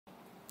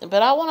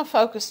But I want to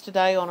focus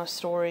today on a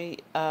story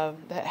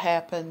that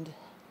happened.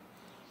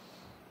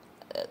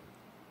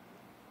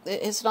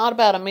 It's not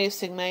about a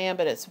missing man,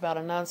 but it's about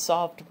an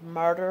unsolved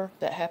murder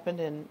that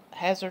happened in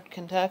Hazard,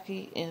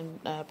 Kentucky,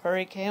 in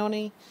Perry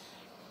County.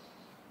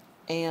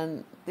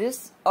 And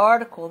this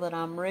article that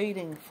I'm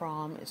reading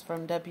from is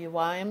from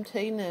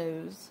WYMT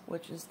News,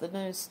 which is the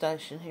news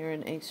station here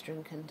in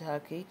eastern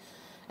Kentucky.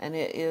 And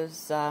it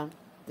is,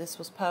 this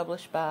was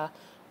published by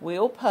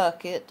Will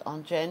Puckett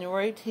on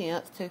January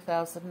 10th,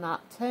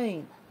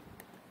 2019.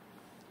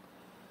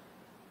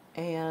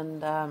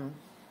 And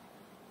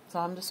so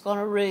I'm just going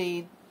to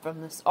read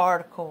from this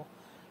article.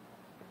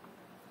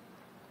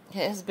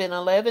 It has been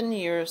 11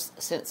 years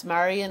since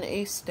Marion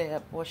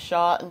Estep was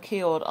shot and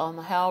killed on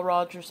the Hal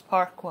Rogers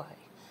Parkway.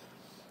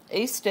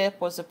 Estep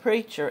was a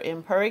preacher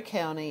in Perry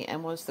County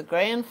and was the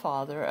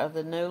grandfather of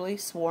the newly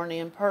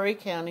sworn-in Perry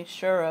County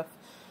Sheriff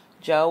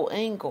Joe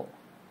Engel.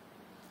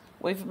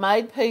 We've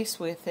made peace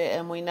with it,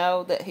 and we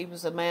know that he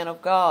was a man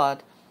of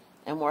God,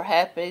 and we're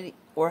happy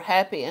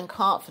and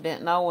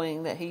confident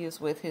knowing that he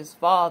is with his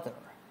Father,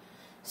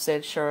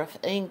 said Sheriff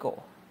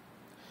Engel.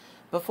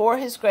 Before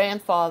his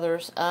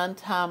grandfather's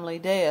untimely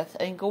death,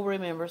 Engel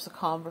remembers a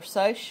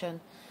conversation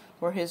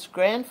where his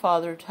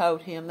grandfather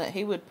told him that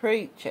he would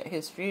preach at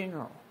his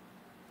funeral.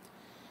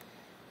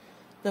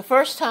 The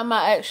first time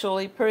I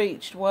actually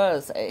preached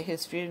was at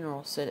his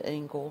funeral, said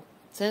Engel.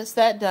 Since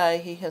that day,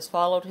 he has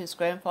followed his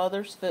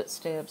grandfather's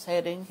footsteps,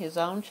 heading his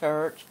own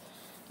church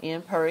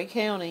in Perry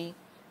County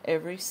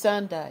every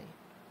Sunday.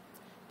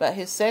 But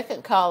his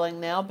second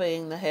calling, now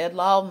being the head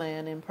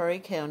lawman in Perry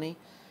County,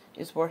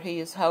 is where he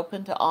is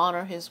hoping to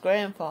honor his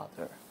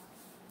grandfather.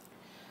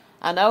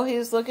 I know he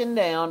is looking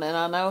down, and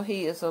I know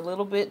he is a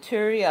little bit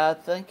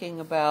teary-eyed thinking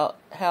about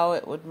how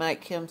it would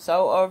make him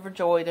so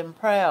overjoyed and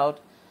proud.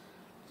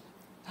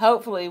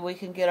 Hopefully we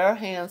can get our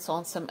hands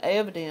on some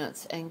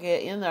evidence and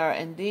get in there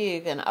and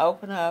dig and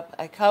open up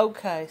a cold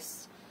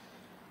case.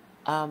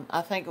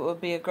 I think it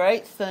would be a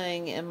great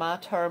thing in my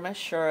term as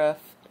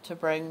sheriff to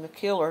bring the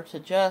killer to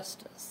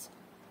justice.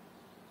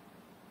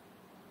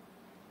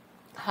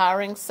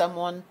 Hiring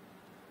someone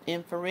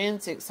in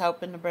forensics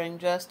hoping to bring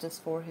justice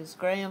for his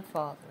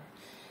grandfather.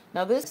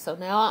 So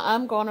now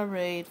I'm going to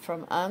read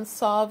from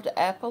Unsolved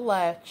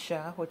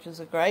Appalachia, which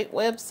is a great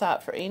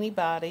website for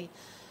anybody,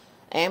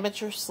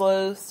 amateur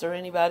sleuths or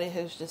anybody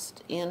who's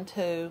just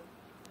into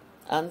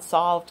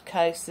unsolved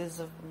cases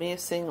of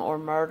missing or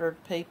murdered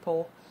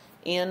people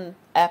in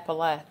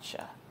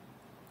Appalachia.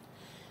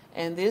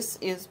 And this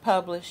is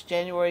published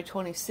January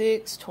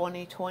 26,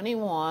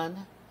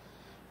 2021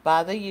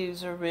 by the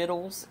user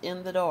Riddles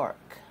in the Dark.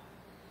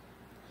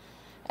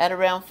 At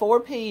around 4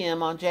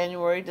 p.m. on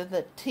January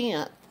the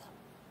 10th,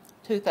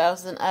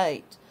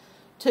 2008,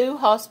 two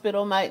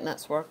hospital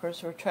maintenance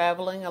workers were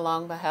traveling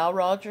along the Hal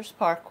Rogers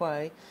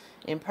Parkway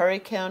in Perry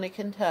County,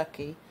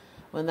 Kentucky,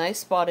 when they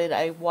spotted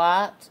a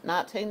white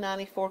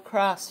 1994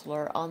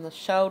 Chrysler on the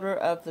shoulder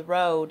of the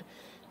road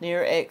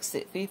near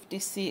exit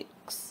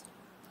 56.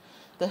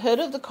 The hood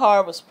of the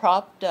car was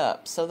propped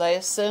up, so they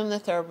assumed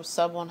that there was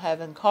someone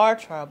having car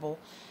trouble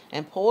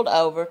and pulled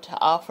over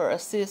to offer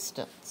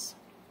assistance.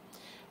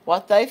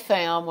 What they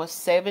found was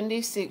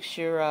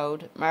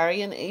 76-year-old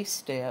Marion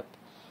Estep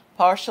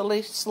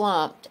partially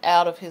slumped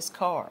out of his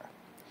car.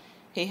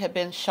 He had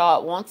been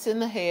shot once in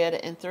the head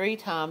and 3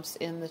 times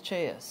in the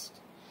chest,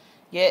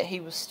 yet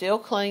he was still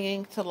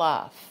clinging to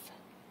life.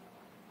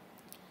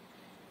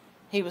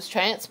 He was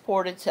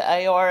transported to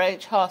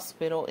ARH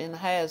Hospital in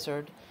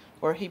Hazard,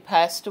 where he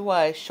passed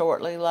away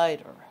shortly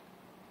later.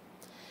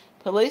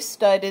 Police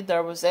stated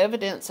there was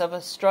evidence of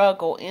a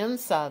struggle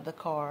inside the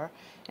car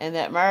and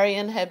that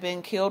Marion had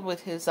been killed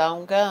with his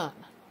own gun,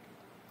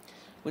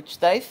 which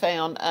they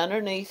found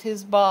underneath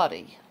his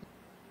body.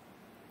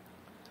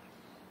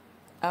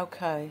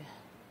 Okay.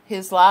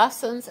 His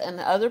license and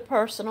other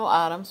personal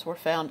items were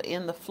found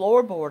in the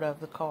floorboard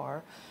of the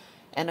car,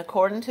 and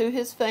according to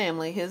his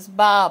family, his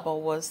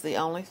Bible was the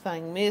only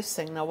thing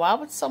missing. Now, why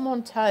would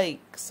someone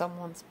take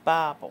someone's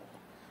Bible?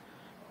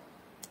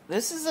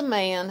 This is a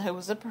man who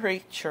was a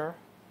preacher.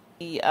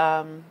 He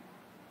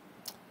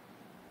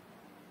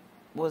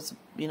was,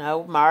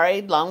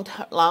 married,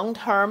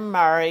 long-term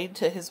married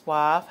to his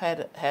wife,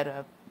 had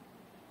a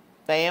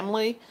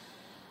family.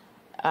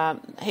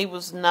 He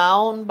was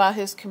known by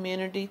his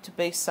community to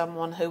be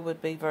someone who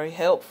would be very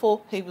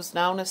helpful. He was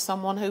known as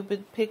someone who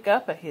would pick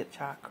up a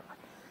hitchhiker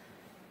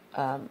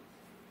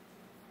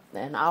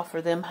and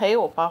offer them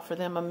help, offer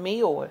them a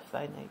meal if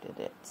they needed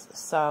it.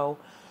 So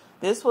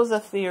this was a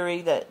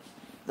theory that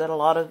a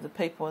lot of the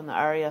people in the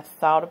area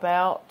thought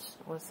about,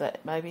 was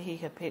that maybe he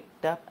had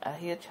picked up a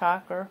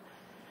hitchhiker.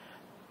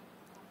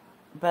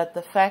 But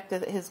the fact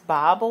that his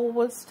Bible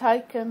was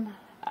taken,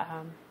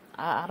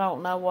 I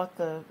don't know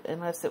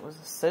unless it was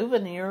a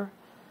souvenir,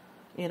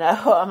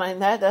 I mean,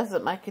 that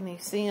doesn't make any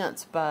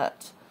sense,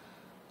 but,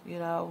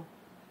 I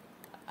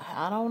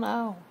don't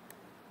know.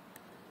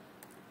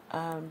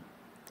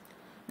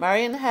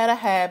 Marion had a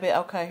habit,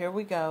 okay, here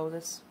we go,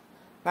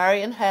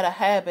 Marion had a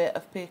habit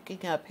of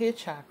picking up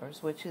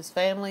hitchhikers, which his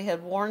family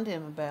had warned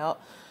him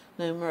about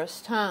numerous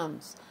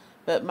times.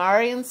 But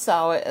Marion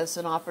saw it as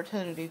an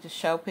opportunity to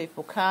show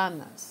people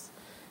kindness.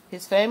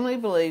 His family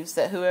believes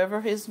that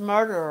whoever his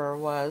murderer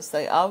was,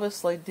 they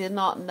obviously did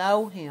not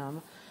know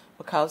him,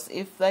 because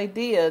if they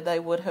did, they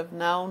would have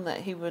known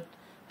that he would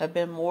have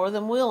been more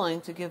than willing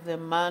to give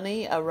them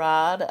money, a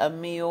ride, a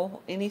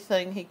meal,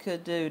 anything he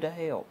could do to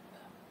help.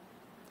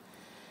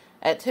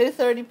 At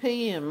 2:30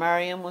 p.m.,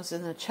 Marion was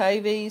in the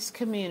Chaves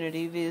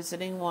community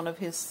visiting one of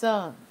his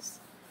sons.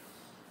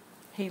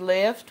 He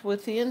left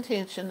with the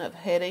intention of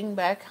heading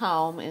back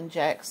home in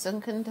Jackson,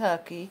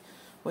 Kentucky,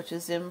 which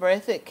is in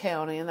Breathitt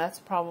County, and that's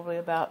probably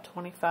about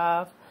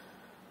 25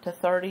 to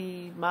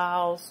 30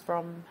 miles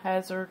from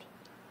Hazard.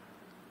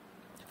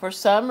 For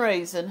some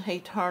reason, he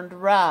turned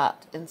right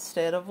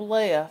instead of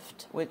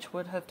left, which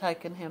would have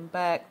taken him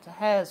back to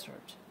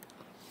Hazard.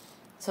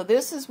 So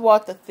this is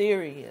what the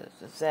theory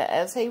is that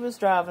as he was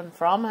driving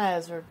from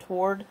Hazard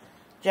toward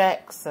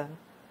Jackson,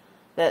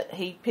 that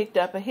he picked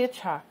up a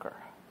hitchhiker.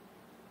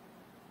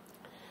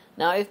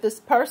 Now, if this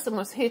person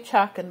was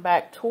hitchhiking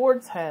back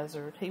towards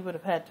Hazard, he would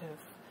have had to have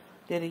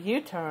did a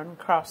U-turn,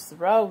 crossed the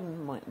road,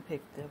 and went and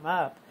picked them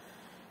up.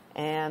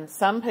 And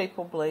some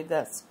people believe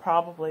that's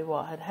probably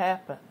what had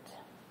happened.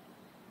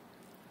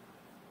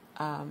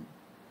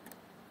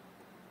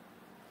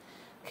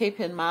 Keep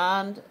in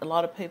mind, a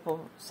lot of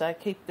people say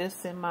keep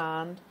this in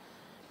mind,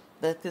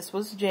 that this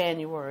was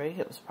January.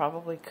 It was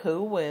probably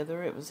cool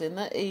weather. It was in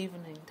the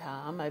evening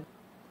time.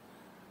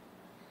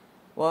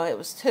 Well, it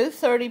was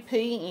 2:30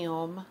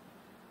 p.m.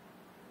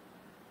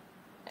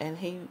 and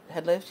he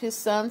had left his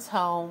son's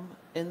home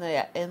in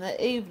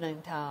the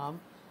evening time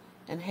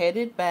and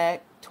headed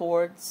back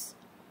towards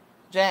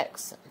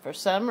Jackson. For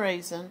some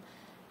reason,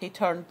 he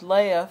turned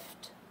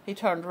left. He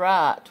turned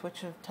right,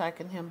 which would have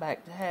taken him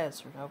back to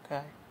Hazard.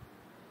 Okay.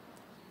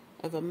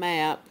 Of a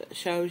map that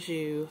shows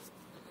you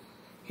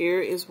here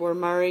is where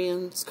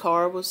Marion's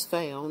car was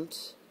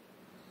found.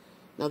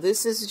 Now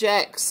this is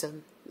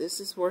Jackson. This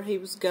is where he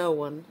was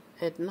going,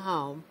 heading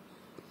home.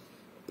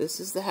 This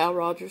is the Hal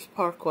Rogers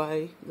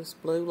Parkway, this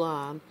blue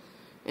line.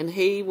 And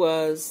he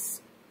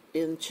was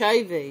in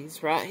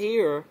Chaves right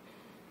here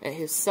at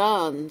his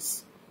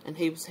son's, and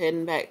he was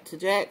heading back to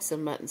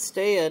Jackson, but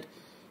instead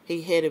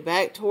he headed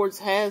back towards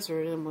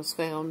Hazard and was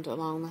found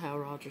along the Hal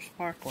Rogers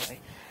Parkway.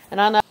 And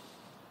I know.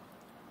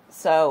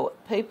 So,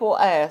 people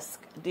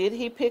ask, did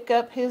he pick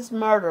up his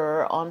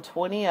murderer on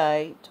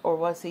 28, or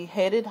was he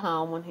headed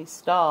home when he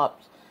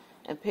stopped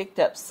and picked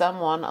up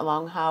someone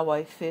along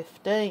Highway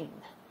 15?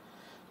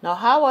 Now,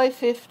 Highway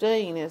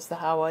 15 is the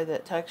highway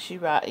that takes you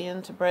right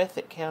into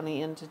Breathitt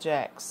County, into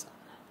Jackson.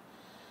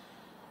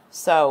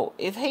 So,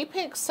 if he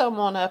picked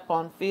someone up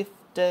on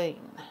 15,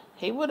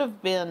 he would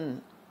have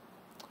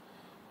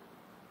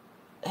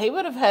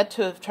had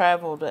to have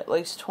traveled at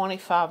least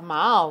 25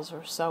 miles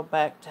or so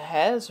back to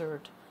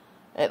Hazard.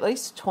 At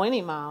least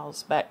 20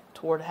 miles back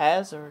toward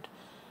Hazard,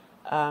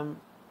 to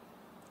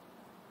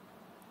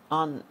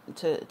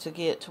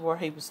get to where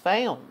he was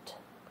found,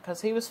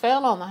 because he was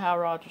found on the Hal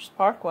Rogers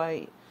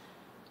Parkway,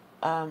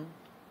 in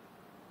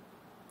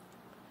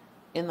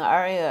the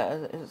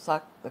area. It's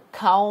like the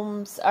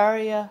Combs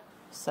area.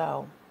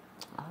 So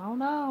I don't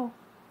know.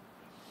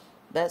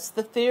 That's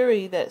the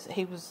theory, that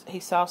he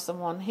saw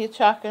someone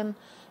hitchhiking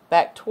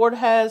back toward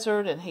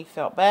Hazard, and he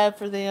felt bad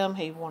for them.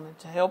 He wanted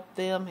to help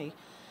them.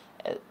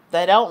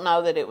 They don't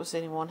know that it was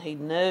anyone he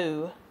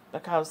knew,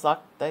 because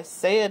like they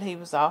said, he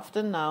was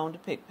often known to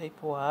pick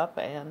people up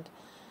and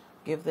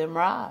give them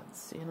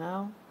rides, you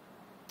know.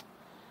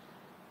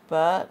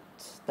 But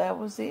that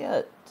was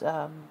it.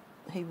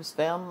 He was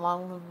found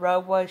along the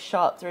roadway,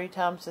 shot 3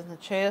 times in the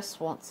chest,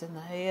 once in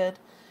the head.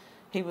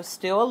 He was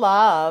still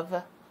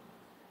alive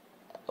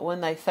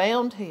when they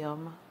found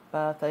him,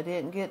 but they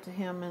didn't get to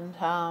him in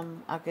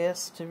time, I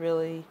guess, to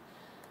really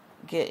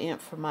get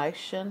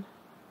information.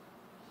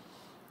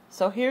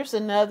 So here's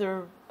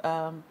another,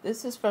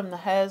 this is from the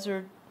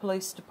Hazard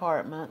Police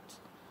Department,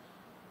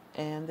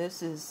 and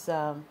this is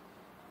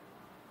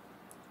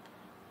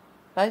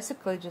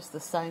basically just the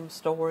same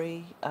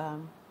story.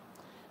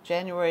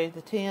 January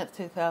the 10th,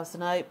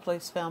 2008,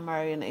 police found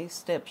Marion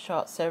Estep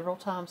shot several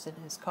times in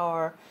his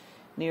car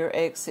near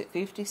exit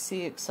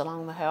 56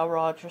 along the Hal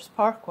Rogers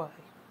Parkway.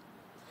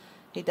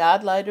 He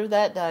died later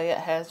that day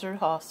at Hazard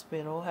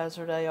Hospital,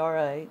 Hazard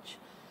ARH.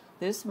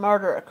 This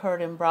murder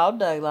occurred in broad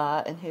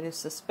daylight, and it is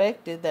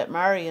suspected that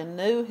Marion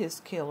knew his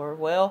killer.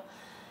 Well,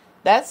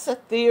 that's a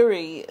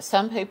theory.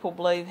 Some people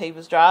believe he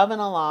was driving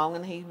along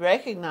and he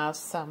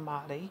recognized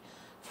somebody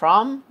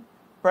from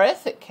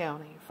Breathitt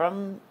County,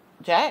 from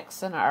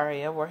Jackson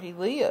area where he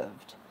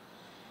lived,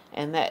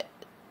 and that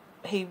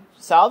he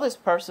saw this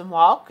person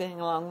walking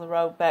along the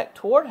road back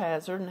toward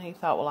Hazard, and he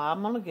thought, well,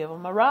 I'm going to give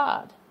him a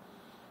ride.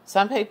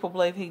 Some people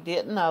believe he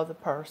didn't know the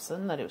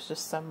person, that it was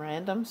just some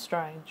random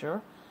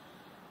stranger.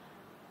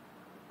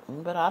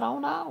 But I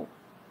don't know.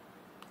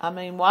 I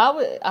mean, why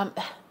would...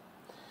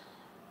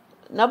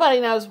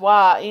 nobody knows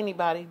why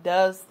anybody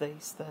does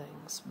these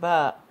things,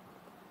 but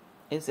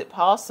is it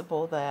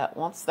possible that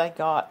once they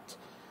got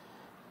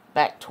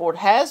back toward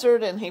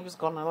Hazard and he was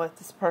going to let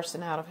this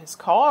person out of his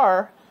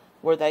car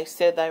where they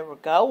said they were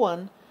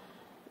going,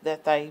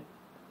 that they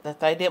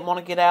didn't want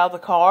to get out of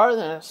the car,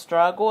 then a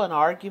struggle, an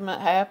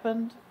argument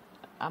happened?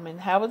 I mean,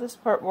 how would this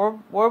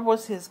where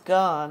was his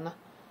gun?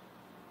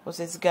 Was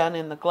his gun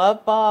in the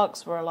glove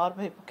box where a lot of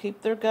people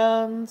keep their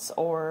guns?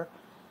 Or,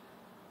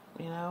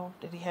 you know,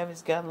 did he have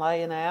his gun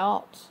laying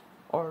out?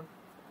 Or,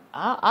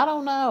 I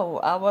don't know.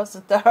 I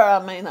wasn't there.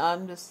 I mean,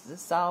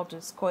 it's all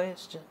just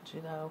questions,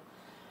 you know.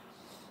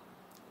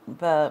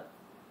 But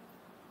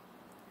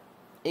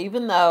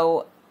even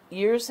though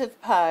years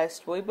have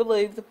passed, we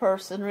believe the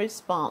person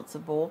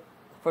responsible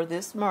for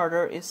this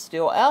murder is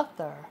still out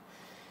there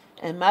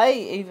and may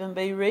even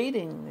be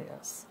reading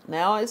this.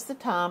 Now is the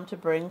time to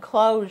bring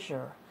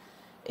closure.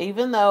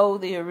 Even though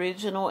the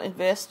original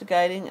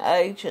investigating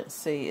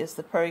agency is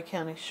the Perry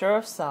County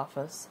Sheriff's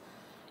Office,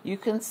 you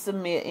can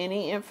submit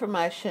any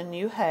information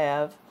you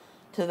have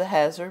to the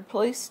Hazard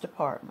Police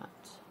Department.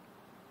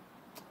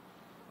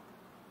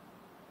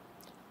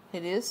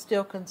 It is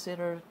still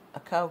considered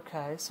a cold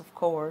case, of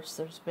course.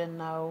 There's been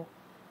no...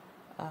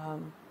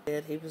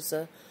 He was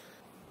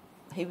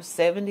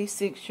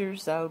 76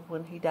 years old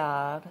when he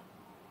died.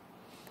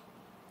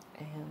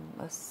 And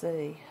let's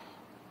see.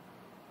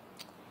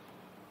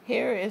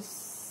 Here is...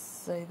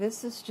 See,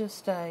 this is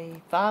just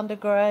a... Find a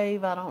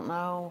grave, I don't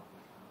know.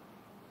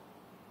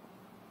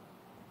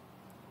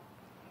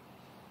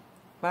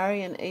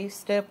 Marion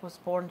Estep was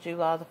born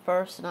July the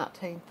 1st,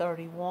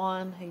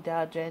 1931. He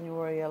died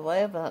January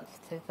 11th,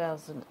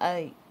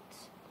 2008.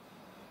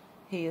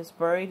 He is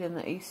buried in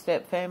the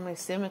Estep Family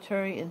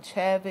Cemetery in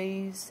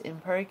Chaves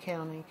in Perry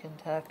County,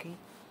 Kentucky.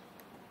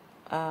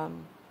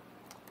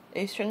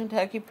 Eastern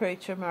Kentucky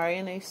preacher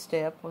Marion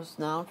Estep was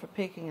known for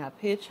picking up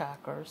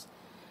hitchhikers.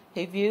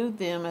 He viewed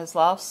them as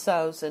lost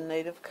souls in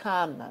need of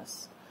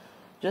kindness.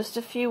 Just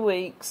a few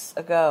weeks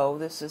ago,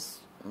 this is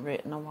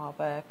written a while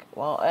back,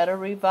 while at a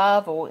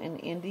revival in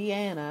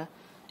Indiana,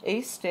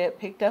 Estep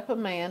picked up a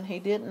man he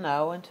didn't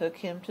know and took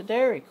him to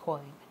Dairy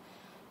Queen.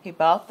 He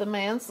bought the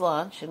man's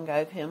lunch and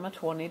gave him a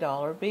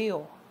 $20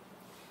 bill.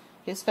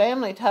 His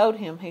family told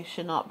him he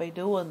should not be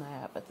doing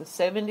that, but the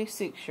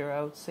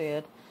 76-year-old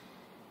said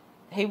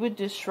he would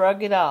just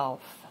shrug it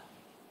off,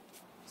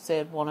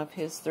 said one of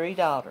his 3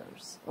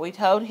 daughters. We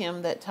told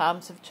him that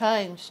times have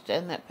changed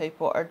and that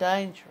people are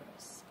dangerous.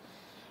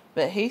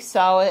 But he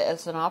saw it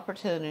as an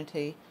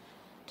opportunity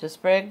to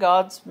spread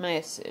God's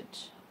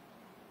message.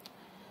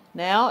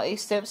 Now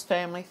Estep's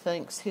family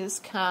thinks his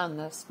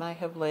kindness may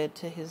have led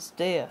to his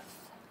death.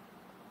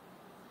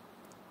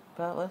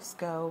 But let's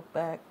go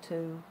back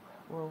to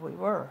where we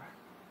were.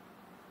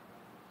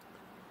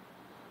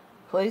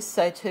 Police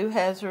say 2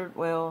 Hazard...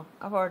 Well,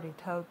 I've already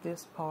told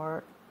this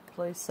part.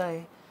 Police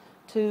say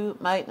 2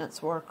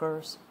 maintenance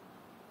workers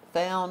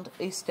found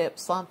Estep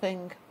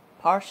slumping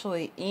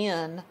partially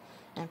in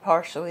and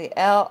partially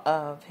out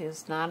of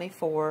his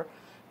 94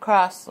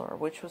 Chrysler,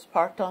 which was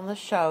parked on the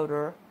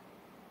shoulder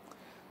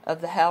of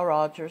the Hal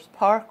Rogers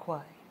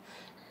Parkway.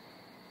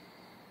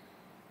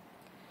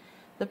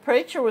 The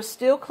preacher was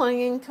still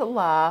clinging to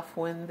life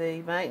when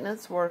the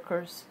maintenance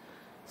workers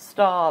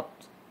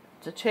stopped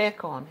to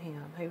check on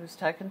him. He was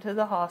taken to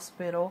the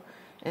hospital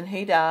and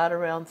he died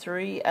around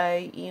 3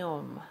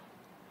 a.m.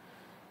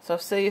 So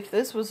see, if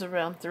this was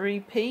around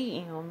 3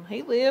 p.m.,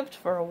 he lived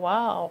for a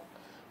while.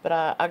 But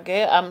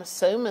I'm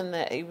assuming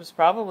that he was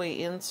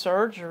probably in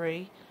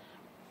surgery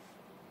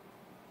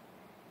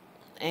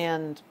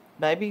and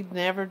maybe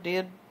never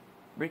did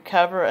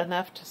recover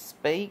enough to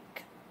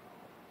speak.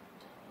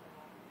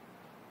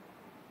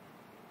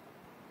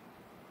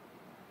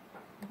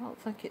 I don't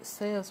think it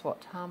says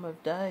what time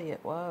of day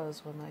it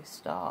was when they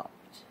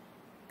stopped.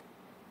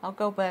 I'll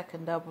go back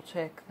and double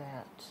check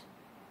that.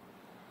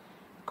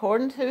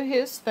 According to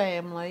his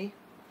family...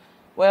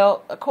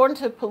 Well, according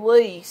to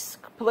police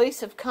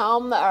have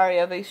combed the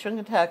area of Eastern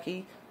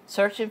Kentucky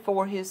searching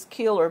for his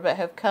killer, but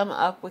have come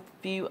up with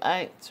few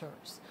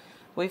answers.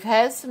 We've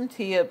had some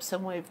tips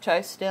and we've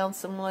chased down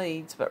some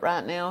leads, but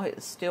right now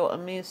it's still a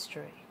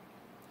mystery.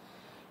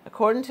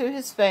 According to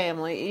his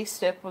family,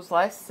 Estep was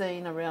last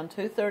seen around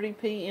 2:30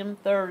 p.m.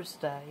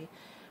 Thursday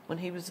when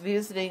he was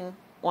visiting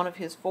one of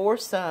his 4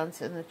 sons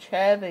in the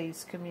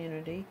Chaves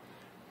community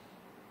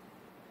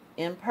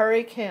in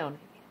Perry County,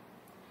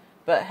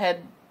 but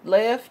had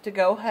left to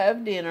go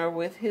have dinner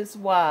with his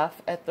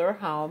wife at their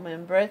home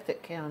in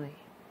Breathitt County.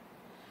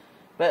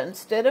 But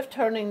instead of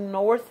turning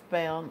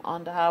northbound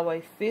onto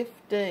Highway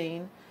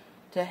 15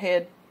 to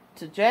head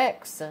to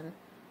Jackson,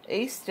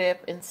 Estep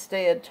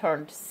instead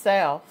turned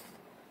south,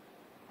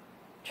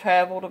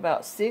 traveled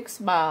about 6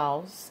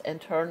 miles,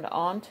 and turned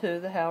onto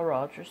the Hal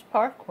Rogers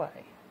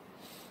Parkway.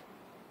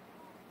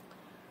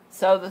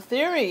 So the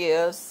theory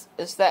is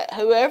that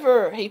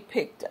whoever he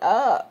picked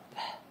up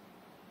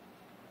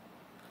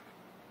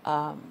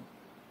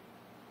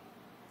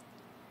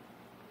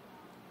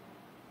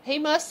he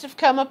must have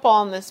come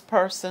upon this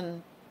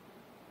person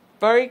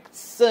very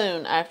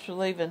soon after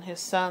leaving his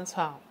son's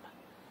home.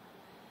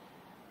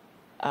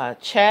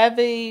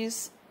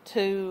 Chavis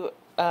to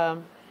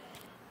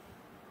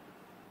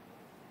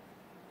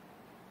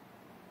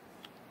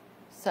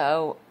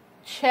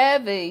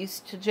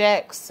Chavis to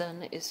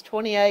Jackson is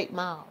 28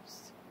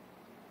 miles.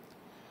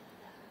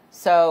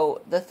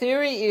 So the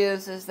theory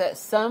is that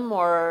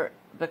somewhere,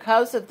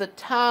 because of the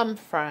time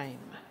frame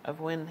of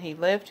when he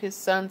left his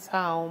son's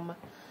home,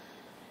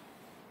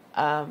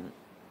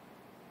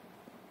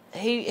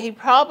 he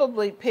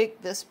probably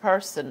picked this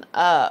person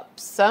up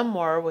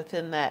somewhere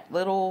within that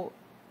little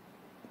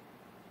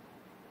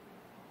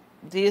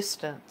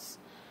distance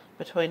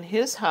between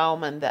his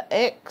home and the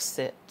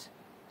exit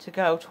to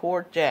go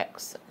toward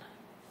Jackson.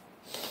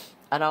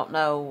 I don't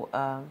know.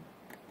 I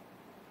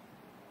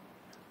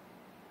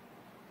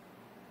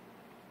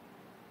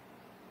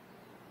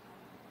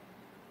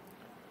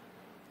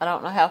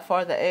don't know how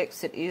far the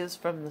exit is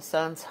from the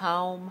son's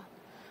home,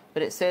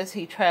 but it says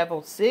he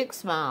traveled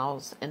 6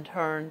 miles and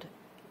turned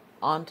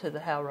onto the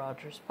Hal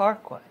Rogers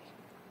Parkway.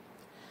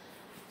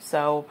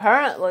 So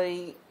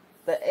apparently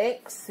the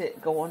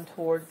exit going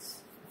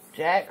towards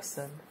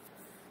Jackson,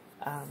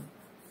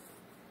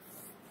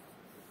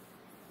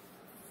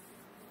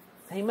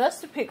 he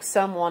must have picked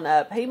someone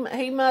up.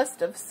 He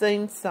must have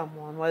seen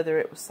someone, whether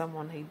it was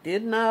someone he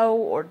did know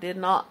or did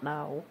not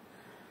know.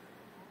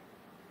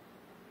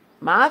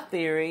 My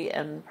theory,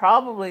 and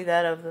probably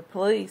that of the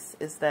police,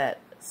 is that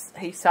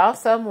he saw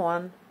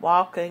someone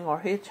walking or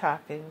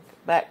hitchhiking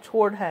back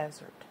toward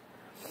Hazard.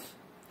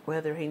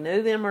 Whether he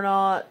knew them or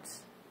not,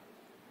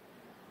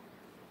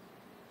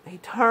 he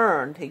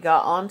turned, he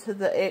got onto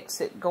the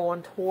exit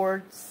going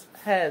towards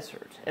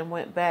Hazard and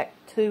went back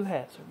to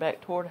Hazard,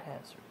 back toward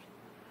Hazard.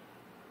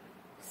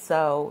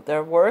 So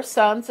there were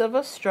signs of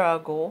a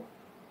struggle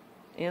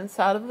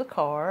inside of the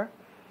car.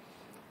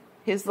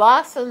 His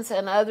license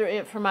and other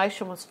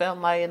information was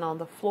found laying on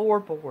the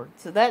floorboard.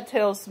 So that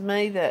tells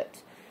me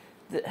that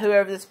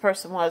whoever this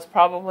person was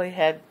probably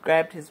had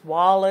grabbed his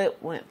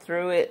wallet, went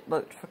through it,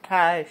 looked for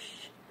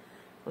cash,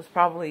 was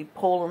probably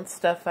pulling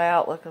stuff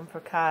out, looking for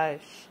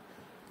cash,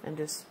 and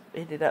just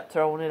ended up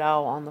throwing it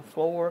all on the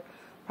floor.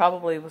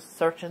 Probably was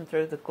searching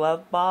through the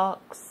glove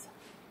box.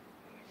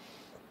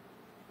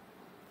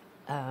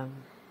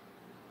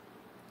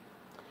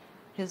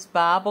 His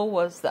Bible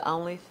was the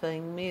only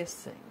thing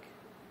missing.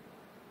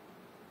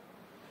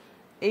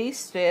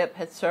 Estep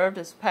had served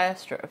as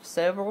pastor of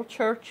several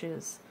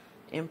churches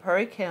in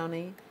Perry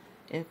County.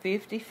 In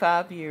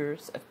 55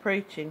 years of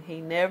preaching, he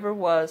never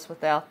was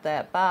without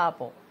that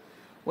Bible.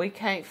 "We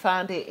can't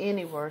find it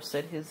anywhere,"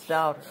 said his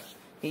daughter.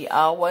 "He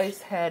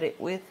always had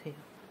it with him."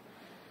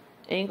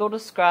 Engel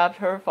described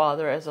her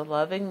father as a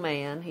loving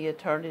man. He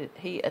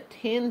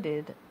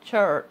attended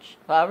church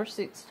 5 or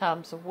 6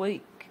 times a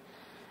week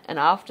and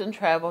often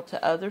traveled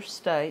to other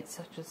states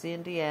such as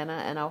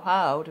Indiana and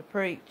Ohio to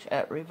preach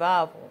at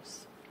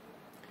revivals.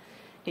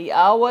 "He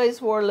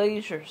always wore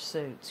leisure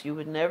suits. You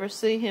would never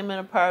see him in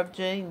a pair of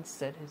jeans,"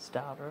 said his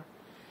daughter.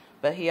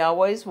 "But he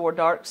always wore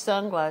dark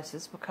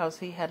sunglasses because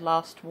he had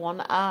lost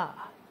one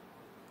eye."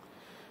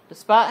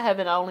 Despite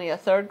having only a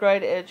 3rd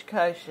grade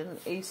education,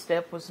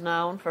 Estep was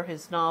known for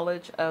his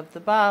knowledge of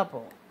the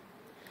Bible.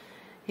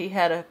 He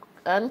had an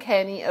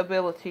uncanny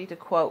ability to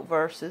quote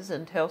verses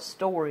and tell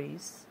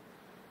stories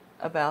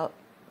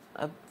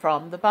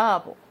from the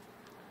Bible.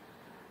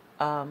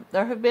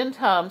 There have been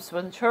times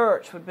when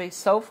church would be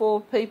so full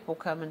of people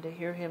coming to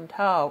hear him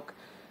talk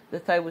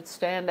that they would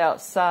stand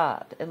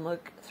outside and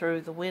look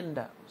through the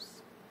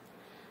windows.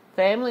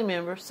 Family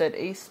members said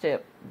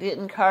Estep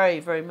didn't carry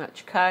very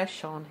much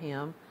cash on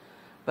him,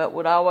 but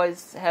would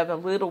always have a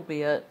little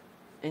bit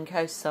in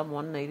case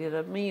someone needed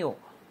a meal.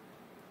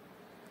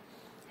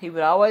 He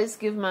would always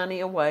give money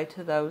away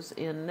to those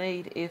in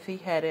need if he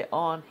had it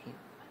on him.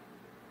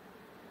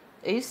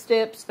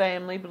 Estep's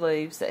family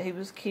believes that he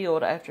was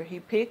killed after he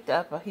picked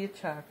up a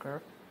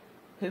hitchhiker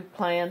who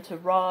planned to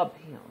rob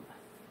him.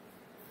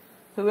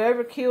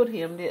 Whoever killed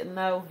him didn't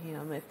know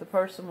him. If the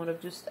person would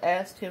have just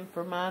asked him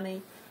for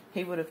money,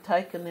 he would have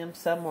taken them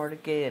somewhere to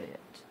get it.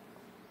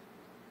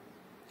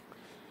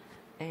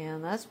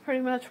 And that's pretty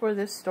much where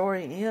this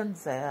story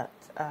ends at.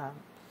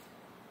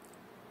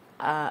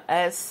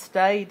 As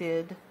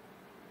stated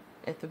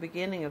at the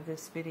beginning of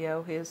this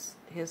video, his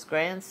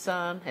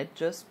grandson had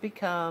just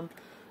become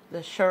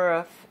the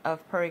sheriff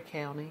of Perry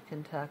County,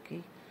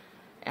 Kentucky.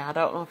 And I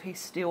don't know if he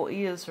still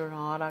is or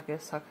not. I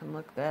guess I can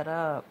look that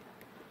up.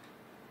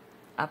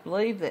 I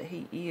believe that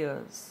he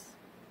is.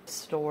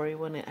 Story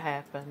when it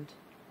happened.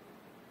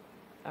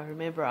 I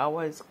remember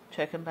always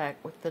checking back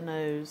with the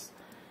news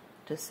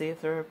to see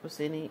if there was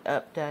any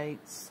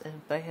updates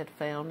and if they had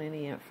found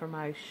any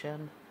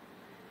information.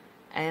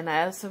 And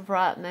as of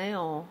right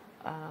now,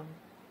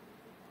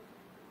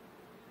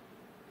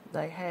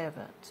 they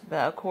haven't.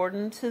 But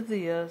according to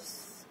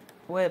this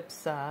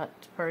website,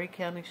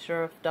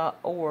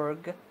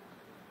 PerryCountySheriff.org,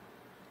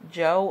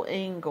 Joe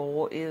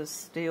Engel is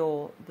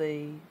still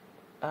the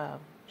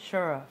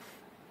sheriff.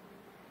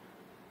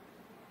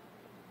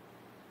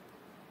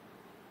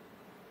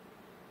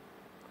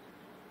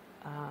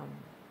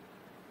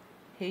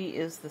 He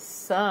is the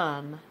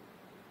son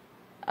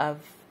of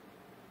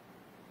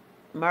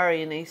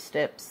Marion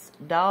Estep's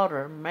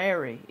daughter,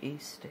 Mary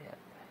Estep.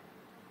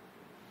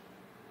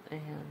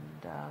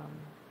 And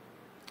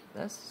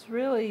that's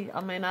really,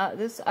 I mean,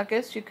 I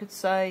guess you could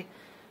say,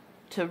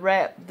 to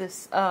wrap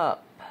this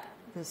up,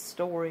 this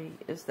story,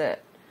 is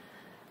that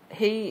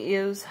he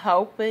is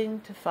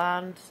hoping to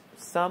find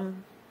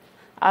some,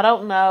 I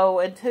don't know,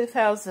 in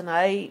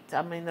 2008,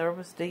 I mean, there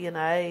was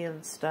DNA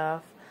and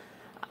stuff.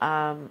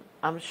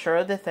 I'm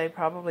sure that they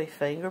probably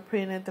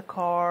fingerprinted the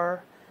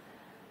car.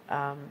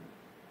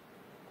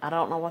 I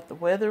don't know what the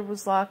weather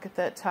was like at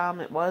that time.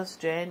 It was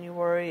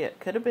January. It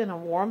could have been a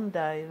warm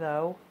day,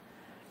 though.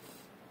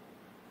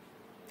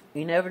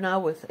 You never know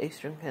with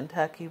Eastern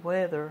Kentucky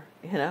weather.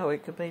 You know,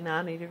 it could be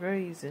 90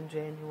 degrees in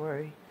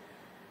January.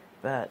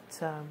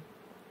 But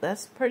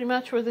that's pretty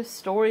much where this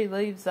story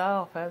leaves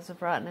off. As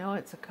of right now,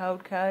 it's a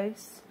cold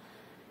case.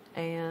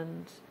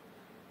 And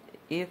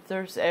if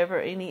there's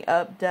ever any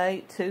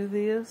update to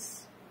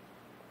this,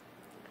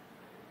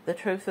 the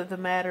truth of the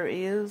matter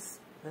is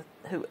that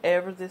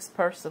whoever this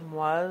person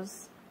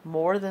was,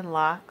 more than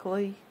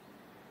likely,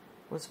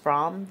 was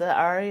from the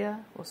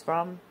area, was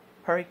from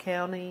Perry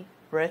County,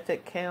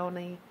 Breathitt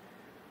County,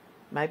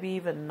 maybe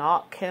even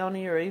Knott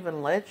County or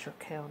even Letcher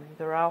County.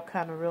 They're all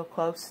kind of real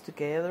close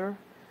together.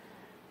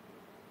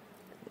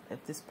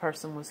 If this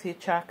person was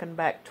hitchhiking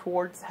back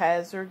towards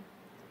Hazard,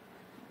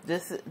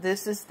 this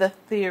is the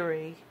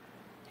theory.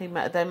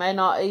 They may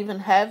not even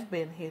have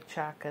been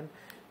hitchhiking.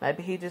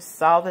 Maybe he just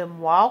saw them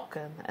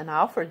walking and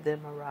offered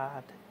them a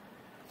ride.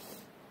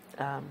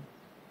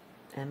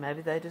 And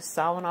maybe they just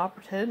saw an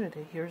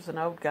opportunity. Here's an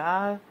old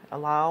guy,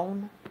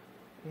 alone,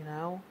 you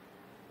know.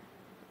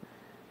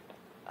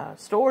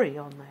 Story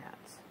on that.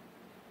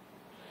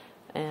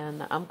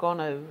 And I'm going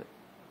to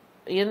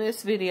end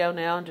this video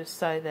now and just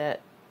say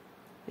that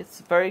it's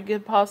a very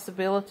good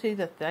possibility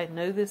that they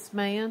knew this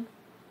man.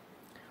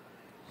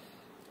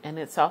 And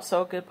it's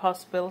also a good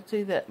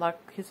possibility that,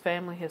 like his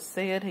family has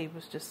said, he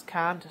was just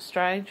kind to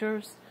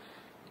strangers.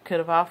 He could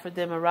have offered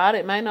them a ride.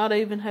 It may not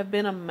even have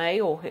been a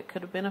male. It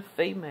could have been a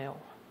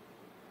female.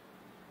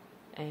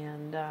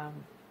 And,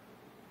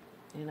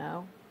 you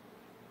know,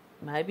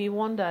 maybe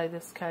one day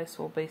this case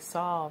will be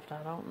solved.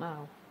 I don't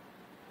know.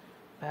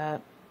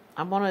 But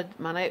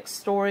my next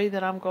story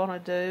that I'm going to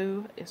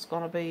do is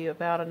going to be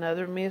about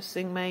another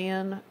missing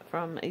man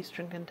from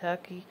Eastern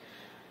Kentucky,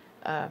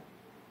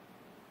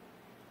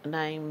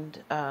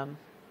 named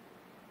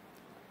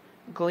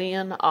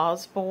Glenn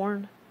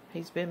Osborne.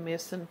 He's been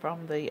missing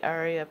from the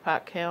area of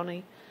Pike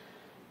County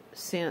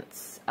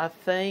since, I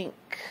think,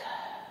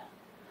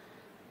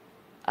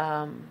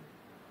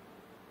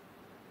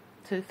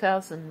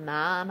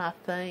 2009, I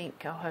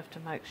think. I'll have to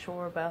make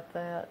sure about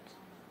that.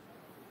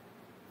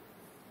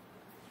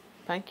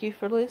 Thank you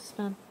for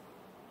listening.